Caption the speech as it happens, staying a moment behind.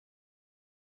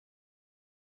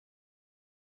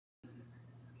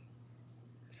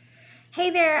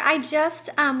Hey there, I just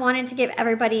wanted to give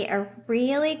everybody a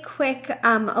really quick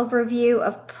overview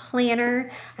of Planner.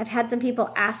 I've had some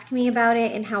people ask me about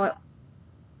it and how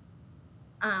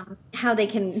they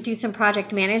can do some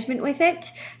project management with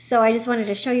it. So I just wanted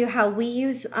to show you how we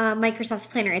use Microsoft's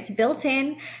Planner. It's built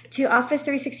in to Office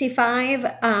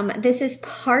 365. This is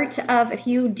part of, if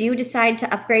you do decide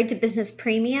to upgrade to Business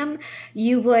Premium,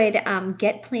 you would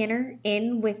get Planner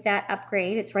in with that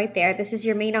upgrade. It's right there. This is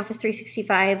your main Office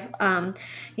 365,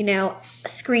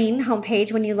 screen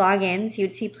homepage when you log in. So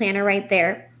you'd see Planner right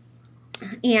there.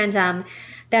 And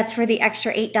that's for the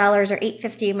extra $8 or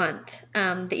 $8.50 a month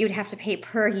that you would have to pay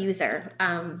per user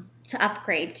to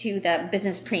upgrade to the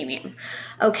business premium.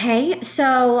 Okay,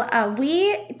 so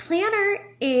we Planner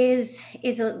is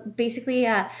basically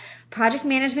a project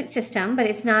management system, but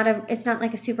it's not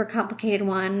like a super complicated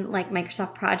one like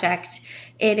Microsoft Project.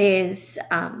 It is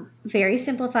very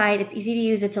simplified. It's easy to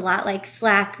use. It's a lot like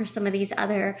Slack or some of these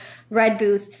other Red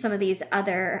Booth, some of these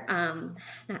other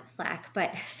not Slack,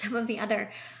 but some of the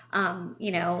other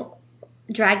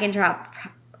drag and drop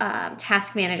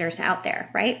task managers out there,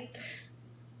 right?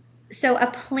 So a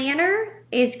planner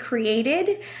is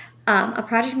created, a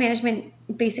project management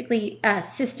basically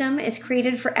system is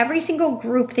created for every single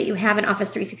group that you have in Office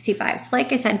 365. So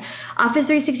like I said, Office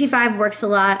 365 works a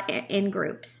lot in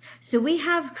groups. So we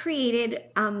have created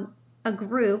a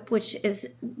group, which is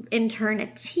in turn a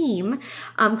team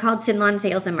called Sinlon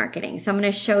Sales and Marketing. So I'm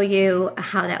going to show you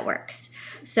how that works.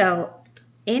 So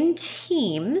in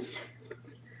Teams,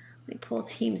 let me pull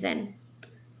Teams in.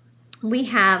 We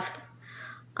have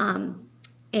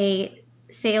a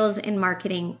sales and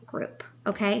marketing group.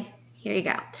 Okay, here you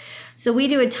go. So we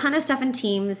do a ton of stuff in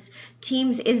Teams.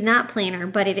 Teams is not Planner,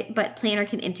 but Planner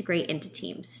can integrate into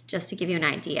Teams, just to give you an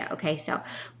idea. Okay, so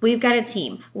we've got a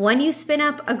team. When you spin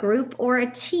up a group or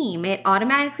a team, it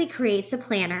automatically creates a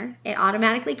planner. It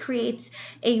automatically creates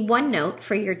a OneNote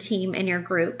for your team and your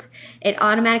group. It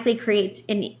automatically creates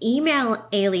an email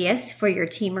alias for your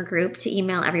team or group to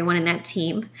email everyone in that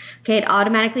team. Okay, it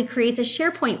automatically creates a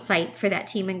SharePoint site for that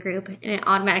team and group, and it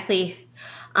automatically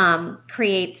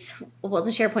creates, well, the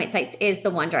SharePoint site is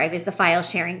the OneDrive, is the file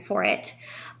sharing for it.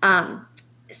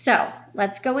 So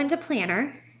let's go into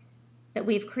Planner that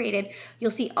we've created. You'll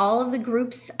see all of the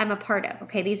groups I'm a part of.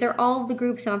 Okay, these are all of the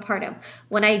groups I'm a part of.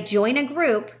 When I join a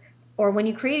group, or when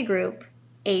you create a group,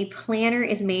 a planner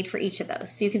is made for each of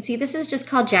those. So you can see this is just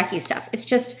called Jackie stuff. It's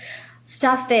just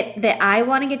stuff that I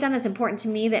want to get done that's important to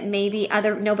me that maybe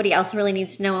nobody else really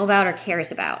needs to know about or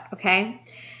cares about. Okay.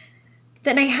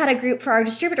 Then I had a group for our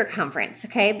distributor conference.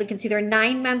 Okay, you can see there are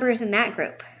 9 members in that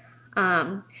group.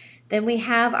 Then we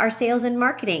have our sales and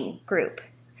marketing group.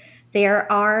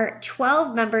 There are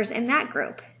 12 members in that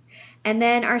group. And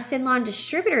then our Sinlon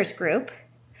distributors group,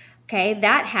 okay,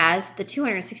 that has the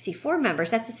 264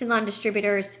 members. That's the Sinlon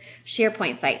distributors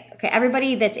SharePoint site. Okay,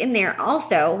 everybody that's in there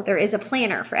also, there is a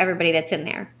planner for everybody that's in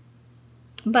there.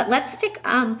 But let's stick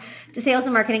to sales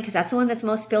and marketing because that's the one that's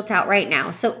most built out right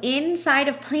now. So inside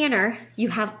of Planner, you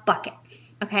have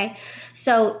buckets, okay?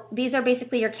 So these are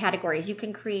basically your categories. You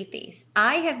can create these.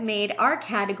 I have made our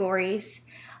categories,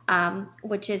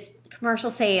 which is commercial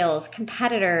sales,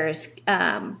 competitors,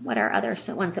 what are other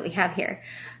ones that we have here?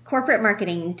 Corporate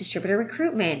marketing, distributor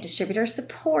recruitment, distributor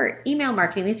support, email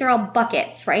marketing. These are all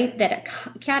buckets, right? That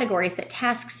categories that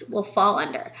tasks will fall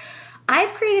under.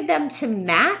 I've created them to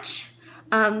match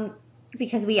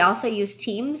because we also use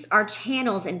Teams, our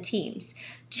channels in Teams.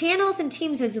 Channels in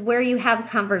Teams is where you have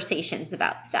conversations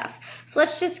about stuff. So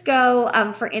let's just go,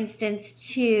 for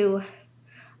instance, to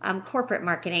corporate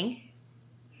marketing.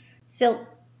 So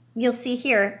you'll see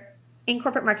here in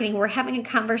corporate marketing, we're having a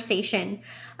conversation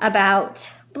about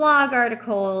blog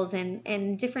articles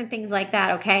and different things like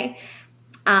that, okay?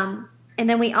 And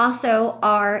then we also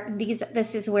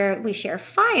this is where we share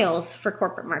files for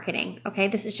corporate marketing. Okay,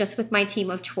 this is just with my team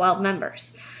of 12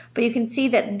 members. But you can see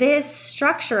that this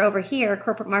structure over here,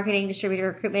 corporate marketing, distributor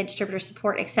recruitment, distributor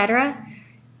support, etc.,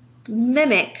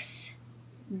 mimics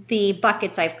the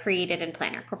buckets I've created in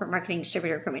Planner: corporate marketing,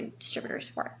 distributor recruitment, distributor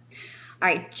support. All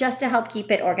right, just to help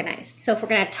keep it organized. So if we're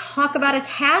going to talk about a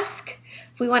task,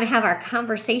 if we want to have our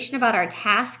conversation about our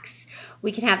tasks,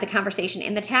 we can have the conversation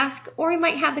in the task, or we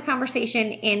might have the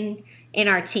conversation in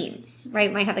our teams, right?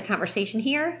 We might have the conversation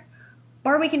here,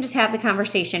 or we can just have the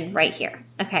conversation right here.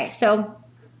 Okay, so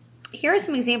here are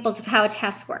some examples of how a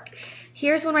task works.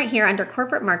 Here's one right here under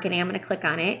corporate marketing. I'm going to click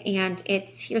on it, and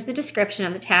here's the description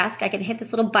of the task. I can hit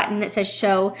this little button that says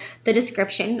show the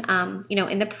description,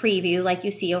 in the preview, like you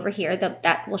see over here.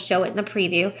 That will show it in the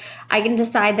preview. I can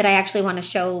decide that I actually want to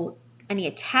show any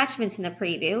attachments in the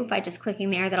preview by just clicking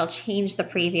there. That'll change the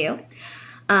preview.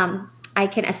 I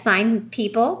can assign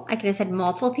people. I can assign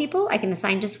multiple people. I can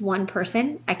assign just one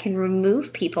person. I can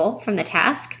remove people from the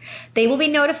task. They will be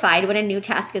notified when a new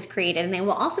task is created, and they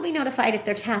will also be notified if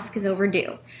their task is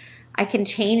overdue. I can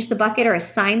change the bucket or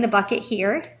assign the bucket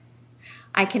here.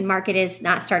 I can mark it as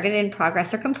not started, in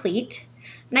progress, or complete.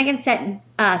 And I can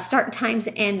set start times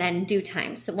and then due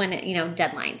times when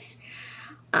deadlines.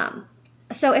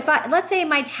 So let's say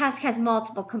my task has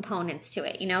multiple components to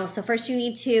it, so first you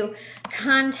need to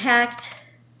contact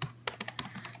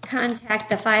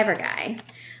the Fiverr guy.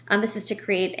 This is to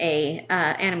create a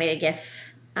animated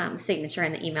GIF signature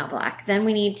in the email block. Then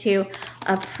we need to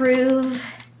approve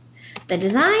the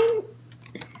design.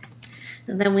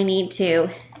 And then we need to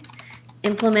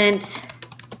implement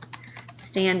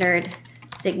standard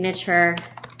signature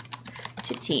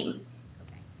to team.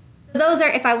 Those are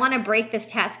if I want to break this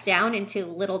task down into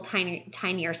little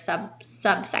tinier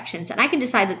subsections, and I can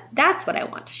decide that that's what I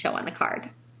want to show on the card.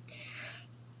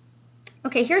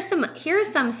 Okay, here's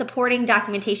some supporting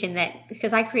documentation that,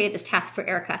 because I created this task for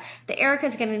Erica, that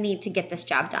Erica's going to need to get this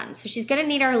job done. So she's going to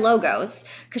need our logos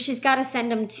because she's got to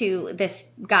send them to this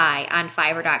guy on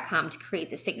Fiverr.com to create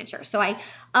the signature. So I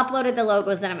uploaded the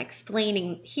logos that I'm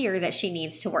explaining here that she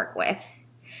needs to work with.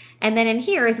 And then in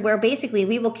here is where basically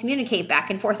we will communicate back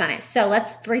and forth on it. So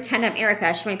let's pretend I'm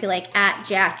Erica. She might be like, at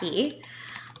Jackie,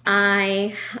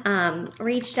 I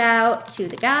reached out to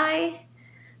the guy,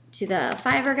 to the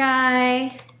Fiverr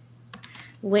guy,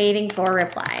 waiting for a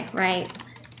reply, right?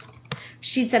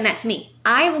 She'd send that to me.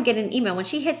 I will get an email. When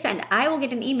she hits send, I will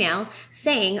get an email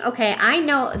saying, okay, I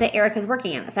know that Erica's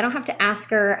working on this. I don't have to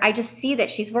ask her. I just see that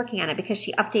she's working on it because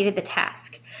she updated the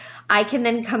task. I can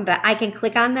then come back. I can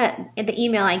click on the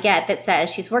email I get that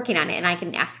says she's working on it, and I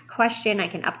can ask a question. I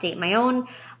can update my own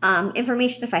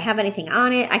information if I have anything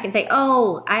on it. I can say,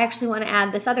 oh, I actually want to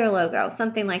add this other logo,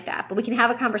 something like that. But we can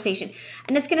have a conversation,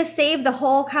 and it's going to save the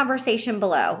whole conversation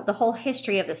below, the whole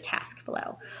history of this task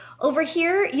below. Over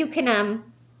here, you can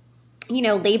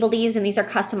label these, and these are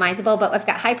customizable, but I've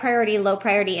got high priority, low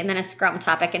priority, and then a Scrum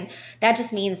topic. And that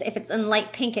just means if it's in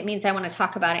light pink, it means I want to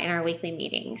talk about it in our weekly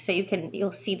meeting. So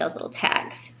you'll see those little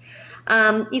tags.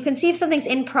 You can see if something's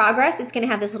in progress, it's going to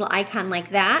have this little icon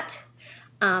like that.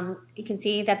 You can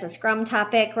see that's a Scrum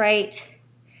topic, right?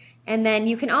 And then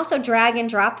you can also drag and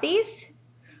drop these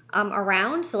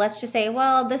around. So let's just say,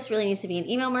 well, this really needs to be in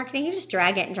email marketing. You just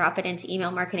drag it and drop it into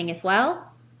email marketing as well.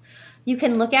 You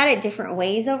can look at it different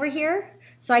ways over here.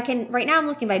 So right now I'm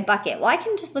looking by bucket. Well, I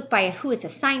can just look by who it's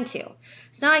assigned to.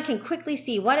 So now I can quickly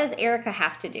see, what does Erica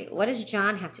have to do? What does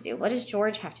John have to do? What does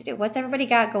George have to do? What's everybody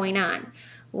got going on?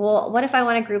 Well, what if I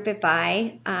want to group it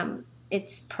by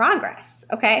its progress?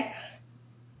 Okay.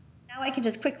 Now I can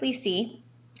just quickly see,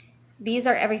 these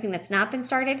are everything that's not been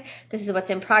started. This is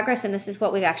what's in progress, and this is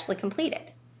what we've actually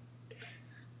completed.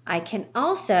 I can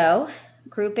also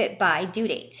group it by due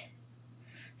date.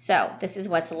 So this is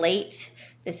what's late.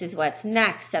 This is what's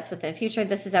next. That's within the future.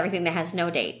 This is everything that has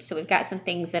no date. So we've got some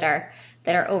things that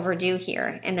are overdue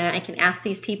here. And then I can ask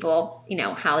these people,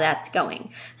 how that's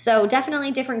going. So definitely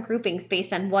different groupings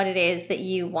based on what it is that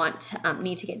you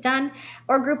need to get done,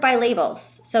 or group by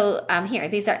labels. So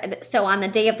so on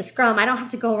the day of the Scrum, I don't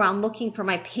have to go around looking for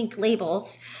my pink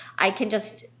labels. I can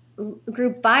just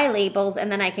group by labels,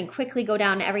 and then I can quickly go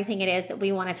down to everything it is that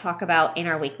we want to talk about in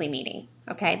our weekly meeting.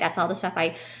 Okay, that's all the stuff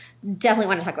I definitely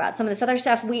want to talk about. Some of this other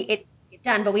stuff it's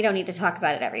done, but we don't need to talk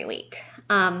about it every week.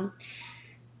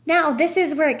 Now this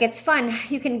is where it gets fun.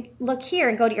 You can look here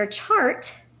and go to your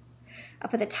chart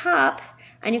up at the top,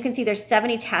 and you can see there's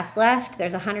 70 tasks left.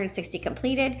 There's 160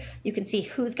 completed. You can see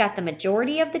who's got the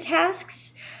majority of the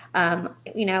tasks.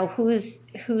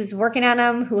 Who's working on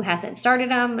them, who hasn't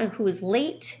started them, who's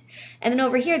late. And then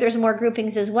over here, there's more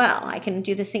groupings as well. I can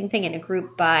do the same thing in a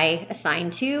group by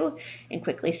assigned to, and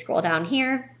quickly scroll down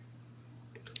here.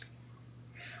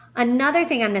 Another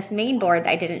thing on this main board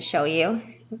that I didn't show you,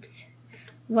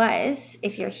 was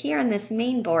if you're here on this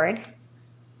main board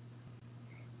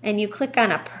and you click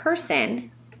on a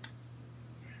person,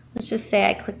 let's just say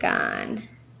I click on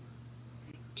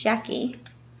Jackie.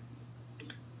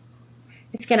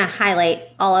 It's going to highlight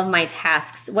all of my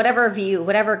tasks, whatever view,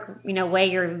 whatever way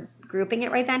you're grouping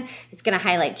it right then, it's going to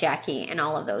highlight Jackie in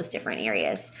all of those different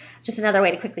areas. Just another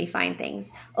way to quickly find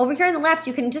things. Over here on the left,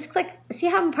 you can just click, see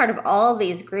how I'm part of all of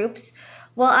these groups?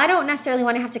 Well, I don't necessarily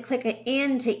want to have to click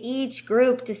into each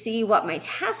group to see what my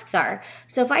tasks are.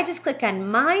 So if I just click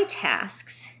on my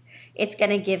tasks, it's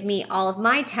going to give me all of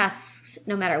my tasks,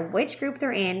 no matter which group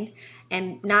they're in,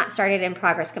 and not started, in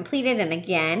progress, completed. And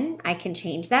again, I can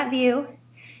change that view.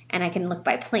 And I can look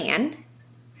by plan,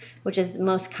 which is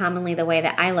most commonly the way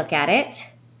that I look at it.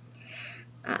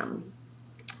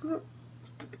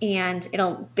 and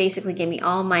it'll basically give me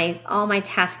all my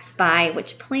tasks by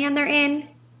which plan they're in.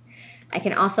 I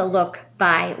can also look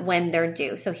by when they're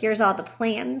due. So here's all the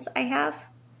plans I have.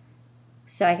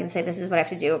 So I can say this is what I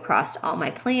have to do across all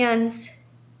my plans.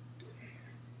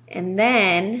 And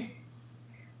then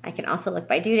I can also look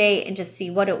by due date and just see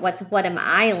what am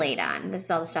I late on. This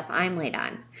is all the stuff I'm late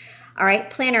on. All right,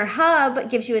 Planner Hub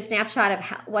gives you a snapshot of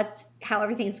how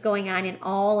everything's going on in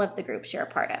all of the groups you're a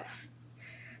part of.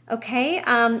 Okay,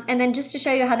 and then just to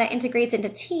show you how that integrates into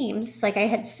Teams, like I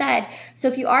had said, so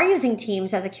if you are using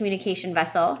Teams as a communication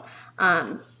vessel,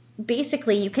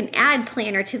 basically you can add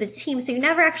Planner to the team, so you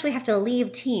never actually have to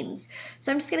leave Teams.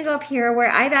 So I'm just going to go up here where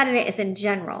I've added it is in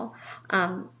general.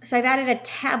 So I've added a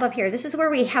tab up here. This is where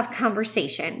we have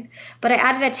conversation, but I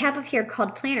added a tab up here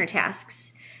called Planner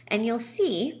Tasks, and you'll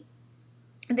see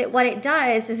that what it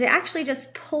does is it actually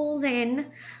just pulls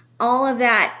in all of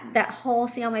that whole,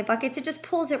 see all my buckets, it just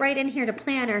pulls it right in here to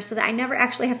Planner so that I never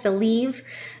actually have to leave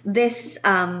this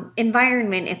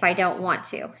environment if I don't want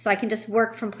to. So I can just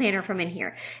work from Planner from in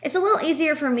here. It's a little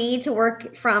easier for me to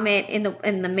work from it in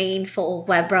the main full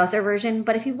web browser version,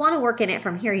 but if you want to work in it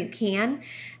from here, you can.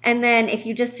 And then if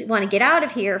you just want to get out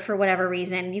of here for whatever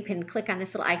reason, you can click on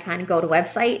this little icon and go to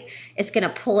website. It's going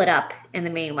to pull it up in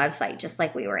the main website just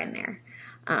like we were in there.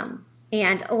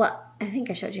 I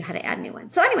think I showed you how to add new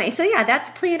ones. So anyway, so yeah,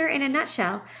 that's Planner in a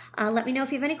nutshell. Let me know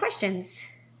if you have any questions.